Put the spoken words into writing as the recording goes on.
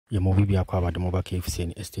Your mobile be acquired the mobile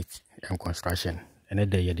KFC estate and construction. And a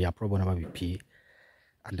day the approval number be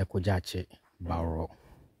Adako Jachie Baworo.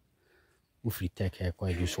 Ufri take care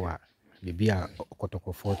quite usual. Be a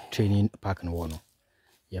Kotoko for training park no one.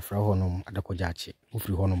 Your friend honum Adako Jachie.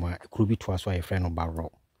 Ufri honoma a crew be twice why a friend of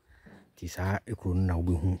Baworo. Tisa a crew now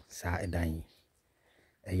be whom sa a dying.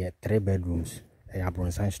 A yet 3 bedrooms. A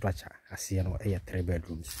bronze structure. I see no a 3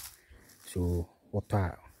 bedrooms. So what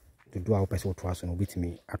to do our person to us and with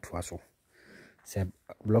me at Twasso. Say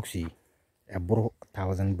blocks a bro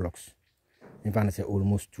 1,000 blocks. In fact, say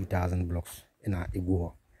almost 2,000 blocks in a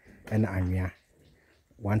ego. And anya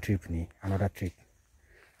 1 trip ni another trip.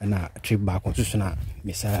 And a trip back on Susuna,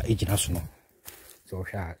 Missa Ejinasono. So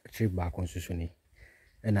a trip back on Susuni.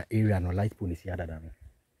 And a area no light police other than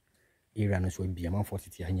area no so be amount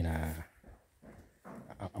 40 hanging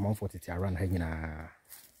amount 40 around hanging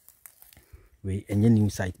we any new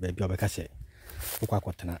site baby obeka se okwa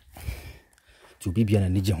to be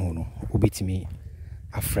an nije hono obetimi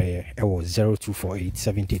afre e wo 0248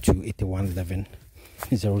 72 81 11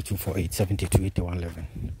 0248 72 81 11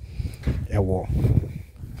 e wo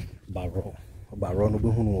Baworo no be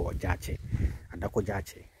hunu wo Jachie Adako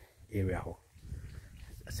Jachie area ho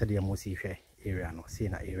sade ya mosi hwe area no see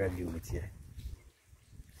na area view metie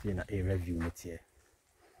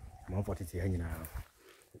amount 40 hanyina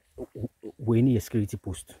we need a security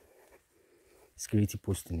post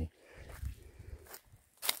ni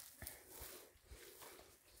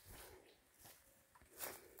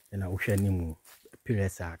and I will share nimu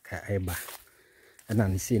pillars are eba and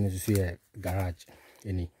I see no garage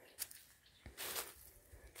any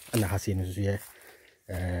and I have seen no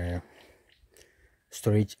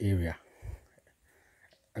storage area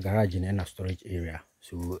a garage in a storage area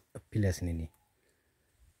so pillars ni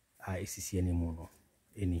I see any mono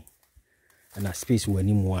any and a space where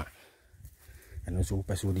any more and also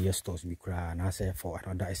person the stores be cry and I say for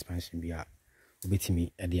another expansion be a bit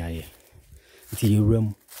me at the eye it's a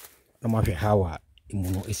room no matter how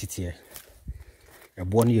immuno is here a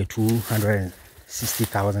 1 year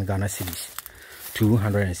 260,000 Ghana Cedis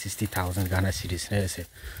 260,000 Ghana Cedis let's say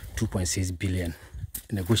 2.6 billion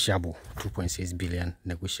negotiable 2.6 billion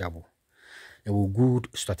negotiable a good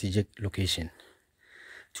strategic location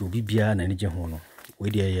to be bia na nije hono we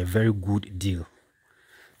dey a very good deal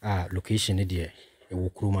location there e wo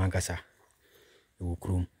krum ankasa e wo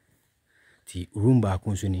krum ti room ba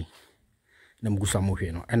ko nso ni na mgusa mo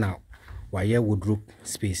hwe no na waye wardrobe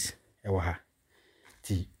space e wo ha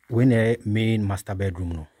ti when a main master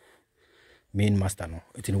bedroom no main master no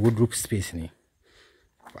it in wardrobe space ni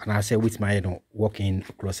and I say with my no walk-in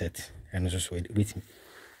closet and so with me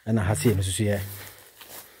and I say no so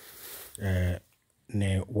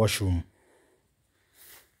ne washroom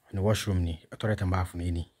ni toilet and bath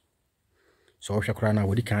ni so we shakura na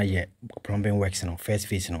we can ye plumbing works no first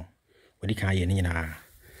phase no we can ye ni na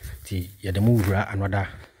ti ye the move another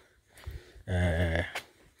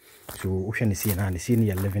so we can see na the scene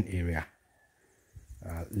your living area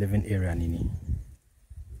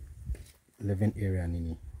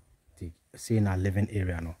ni ti see na living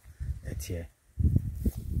area no etie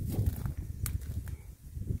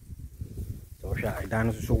I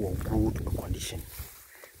done so good condition.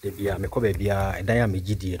 The beer, me cover beer, I die am a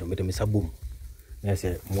GD, no me sa boom. Yes,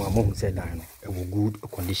 more mom said dino, a good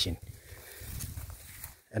condition.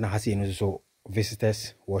 And I have seen so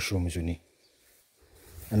visitors washroom zuni.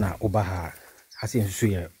 And I obaha has seen so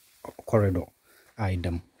a corridor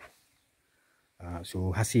item.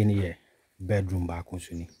 So has seen here bedroom back on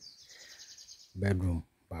suni.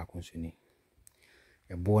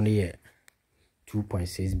 A born here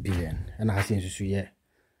 2.6 billion and I see so here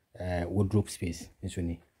wardrobe space so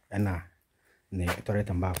ni and ne toilet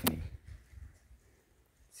and bath ni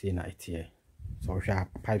see na it here so sharp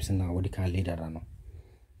pipes na what can lead that no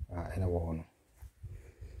and I want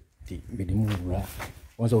the be move ra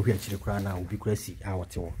once we actually cry now will be crazy out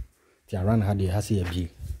to the around had has here be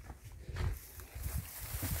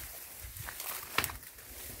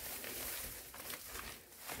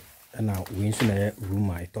and now we in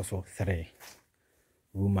room I also 3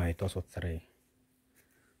 room I also 3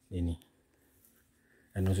 any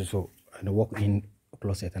and also so and the walk-in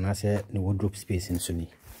closet and I say the wardrobe space in Sunni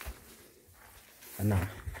and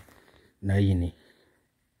na yini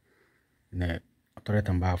na toilet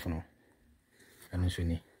and bath no and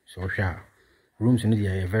Sunni so sure rooms in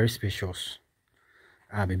there are very spacious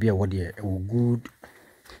baby a what there a good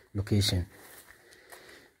location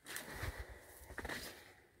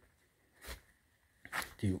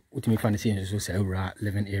what me find the so say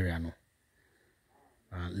living area no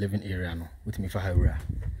what me for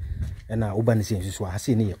and urban scenes so I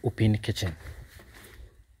see near open kitchen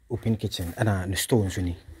open kitchen and the store nso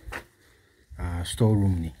ni store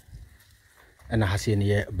room ni and has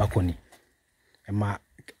any balcony and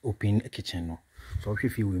open kitchen no. So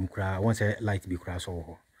if you will cry once a light be cross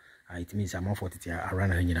over, it means I'm off it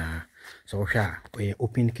around here. So we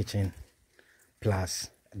open kitchen plus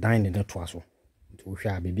dining not twice. To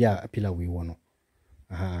share baby a pillar we want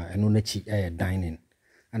and no dining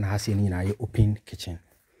and has any open kitchen.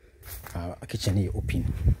 A kitchen is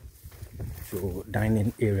open. So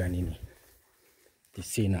dining area nini. The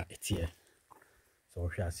scene it's here. So we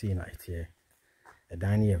shall see it here. The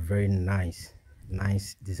dining a very nice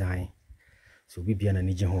design. So we be an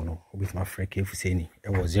energy hono with my friend Kefu Seni.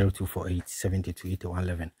 It was 0248 72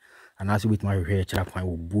 8111. And also with my hair chat point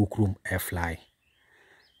with book room airfly.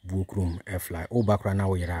 Oh background now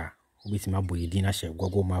we are with my boy dinner share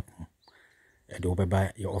Google map. And over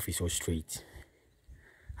by your office or straight.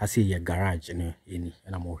 I see your garage and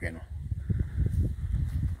I'm okay no.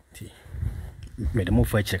 Made the move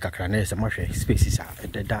for check a cranes and my spaces are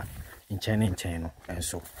at that in channel and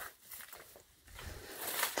so.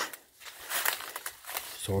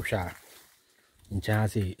 So sure. In China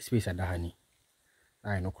space at the honey.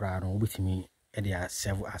 I no crowd on with me and they are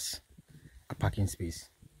serve as a parking space.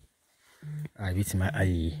 I with my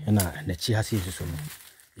eye and the chia sees so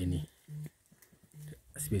any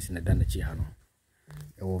space in the Chihano.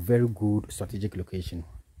 A very good strategic location.